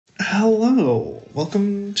Hello,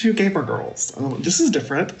 welcome to Gamer Girls. This is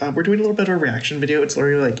different. We're doing a little bit of a reaction video. It's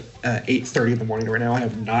literally like 8:30 in the morning right now. I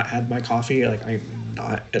have not had my coffee. Like I'm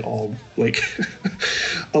not at all like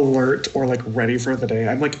alert or like ready for the day.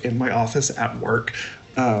 I'm like in my office at work.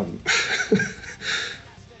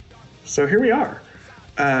 So here we are.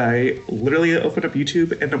 I literally opened up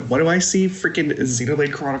YouTube and what do I see? Freaking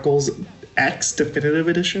Xenoblade Chronicles X Definitive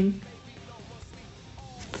Edition.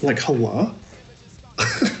 Like hello?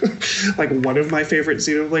 Like one of my favorite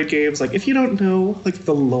Xenoblade games. Like if you don't know like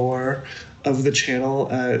the lore of the channel,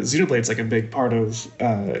 Xenoblade's like a big part of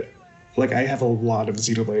like I have a lot of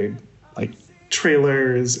Xenoblade like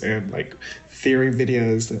trailers and like theory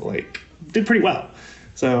videos that like did pretty well.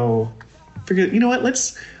 So figured, you know what,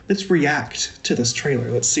 let's react to this trailer.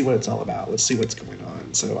 Let's see what it's all about. Let's see what's going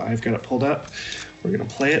on. So I've got it pulled up. We're gonna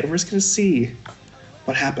play it and we're just gonna see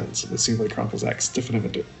what happens with Xenoblade Chronicles X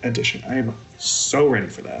Definitive Edition. I am so ready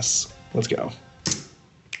for this. Let's go.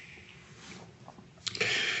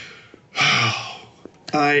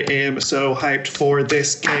 I am so hyped for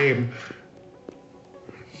this game.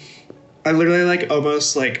 I literally like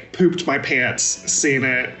almost like pooped my pants seeing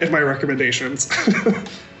it in my recommendations.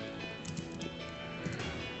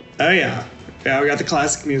 Oh yeah. Yeah, we got the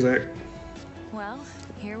classic music. Well,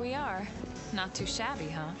 here we are. Not too shabby,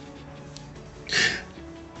 huh?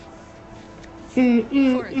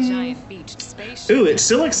 For a giant beached spaceship. Ooh, it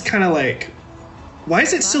still looks kind of like... Why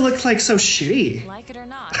does it still look like so shitty? Like it or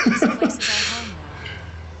not, this place is our home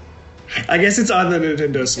now. I guess it's on the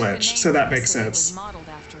Nintendo Switch, so that makes sense. Was modeled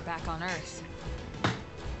after back on Earth.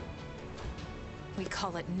 We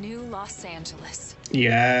call it New Los Angeles.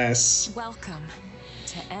 Yes. Welcome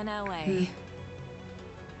to NLA.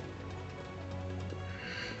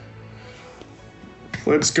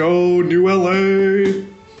 Let's go, New LA.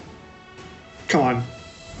 Come on.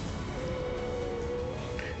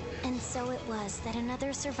 And so it was that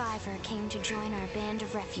another survivor came to join our band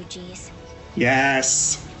of refugees.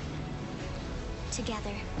 Yes.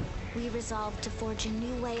 Together, we resolved to forge a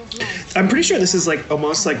new way of life. I'm pretty sure this is like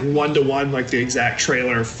almost like one-to-one like the exact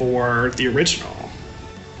trailer for the original.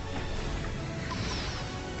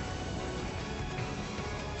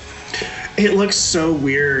 It looks so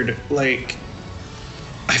weird. Like,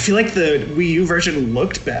 I feel like the Wii U version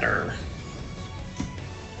looked better.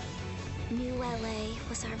 New LA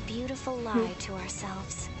was our beautiful lie to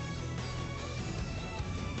ourselves.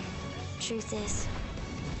 Truth is,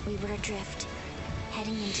 we were adrift,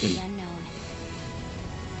 heading into the unknown.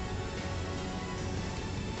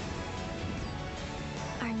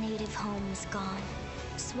 Our native home was gone,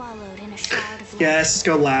 swallowed in a shroud of light. Yes, let's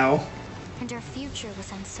go Lao. And our future was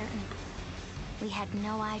uncertain. We had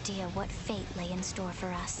no idea what fate lay in store for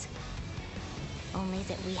us. Only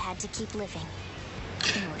that we had to keep living.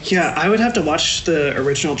 Yeah, I would have to watch the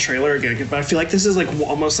original trailer again, but I feel like this is like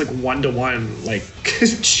almost like one-to-one, like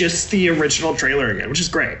just the original trailer again, which is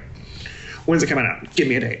great. When's it coming out? Give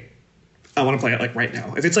me a date. I want to play it like right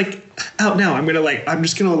now. If it's like out now, I'm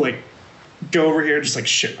just gonna like go over here and just like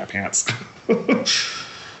shit my pants.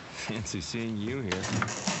 Fancy seeing you here.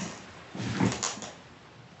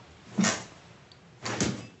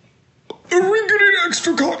 Are we getting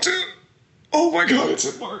extra content? Oh my god,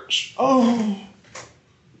 it's in March. Oh,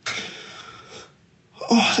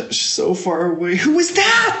 that's so far away. Who was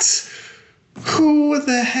that? Who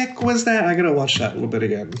the heck was that? I gotta watch that a little bit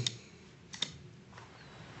again.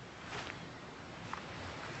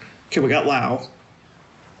 Okay, we got Lao.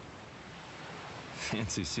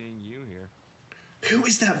 Fancy seeing you here. Who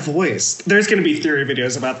is that voice? There's gonna be theory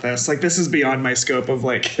videos about this. Like, this is beyond my scope of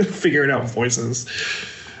like figuring out voices.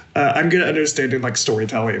 I'm good at understanding like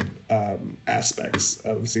storytelling aspects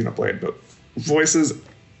of Xenoblade, but voices,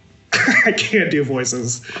 I can't do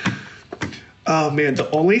voices. Oh man, the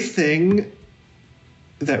only thing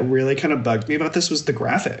that really kind of bugged me about this was the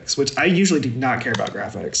graphics, which I usually do not care about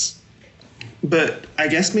graphics. But I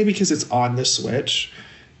guess maybe because it's on the Switch,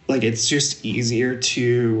 like it's just easier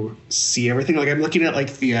to see everything. Like I'm looking at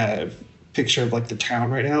like the picture of like the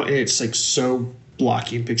town right now, and it's like so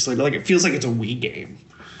blocky and pixelated. Like it feels like it's a Wii game.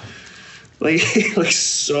 Like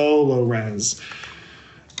so low res.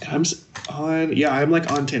 And I'm like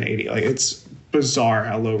on 1080. Like it's bizarre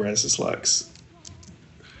how low res this looks.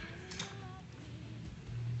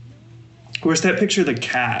 Where's that picture of the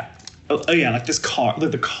cat? Oh yeah, like this car, like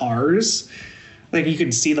the cars. Like you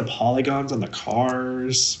can see the polygons on the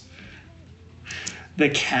cars. The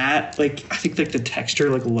cat, like I think like the texture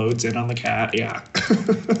like loads in on the cat. Yeah.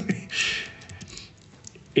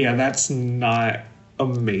 Yeah, that's not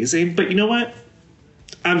amazing, but you know what?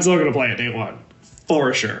 I'm still gonna play it day one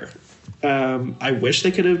for sure. I wish they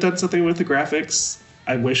could have done something with the graphics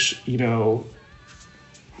I wish, you know,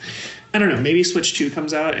 I don't know, maybe Switch 2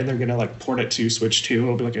 comes out and they're going to like port it to Switch 2.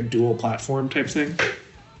 It'll be like a dual platform type thing.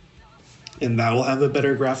 And that will have a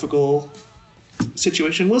better graphical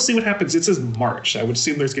situation. We'll see what happens. It says March. I would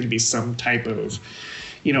assume there's going to be some type of,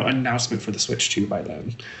 you know, announcement for the Switch 2 by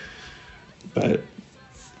then. But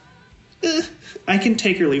I can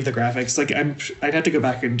take or leave the graphics. Like I'd have to go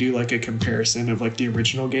back and do like a comparison of like the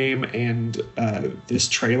original game and this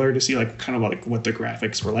trailer to see like kind of like what the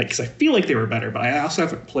graphics were like, because I feel like they were better. But I also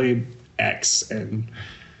haven't played X, and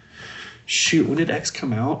shoot, when did X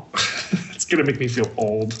come out? It's gonna make me feel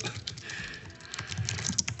old.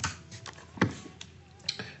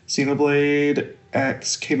 Xenoblade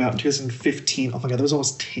X came out in 2015. Oh my god, that was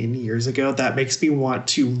almost 10 years ago. That makes me want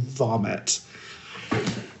to vomit.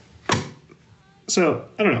 So,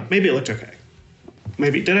 I don't know. Maybe it looked okay.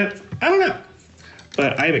 Maybe it didn't. I don't know.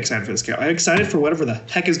 But I am excited for this game. I'm excited for whatever the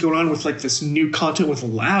heck is going on with like this new content with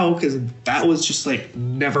Lao, because that was just like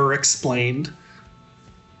never explained.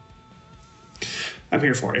 I'm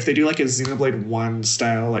here for it. If they do like a Xenoblade 1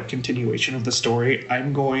 style like continuation of the story,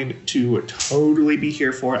 I'm going to totally be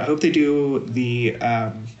here for it. I hope they do the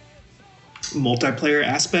multiplayer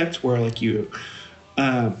aspect where like you,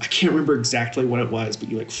 I can't remember exactly what it was, but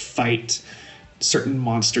you like fight certain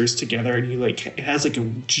monsters together, and you like, it has like a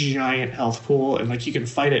giant health pool, and like you can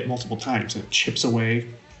fight it multiple times and it chips away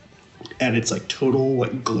at its like total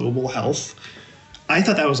like global health. I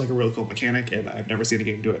thought that was like a really cool mechanic, and I've never seen a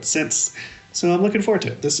game do it since. So I'm looking forward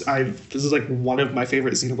to it. This is like one of my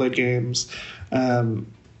favorite Xenoblade games.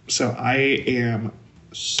 So I am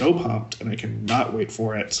so pumped, and I cannot wait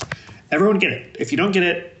for it. Everyone get it. If you don't get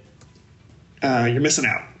it, you're missing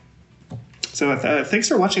out. So thanks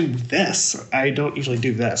for watching this. I don't usually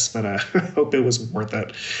do this, but I hope it was worth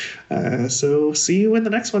it. So see you in the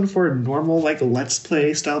next one for a normal like Let's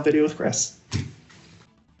Play style video with Chris.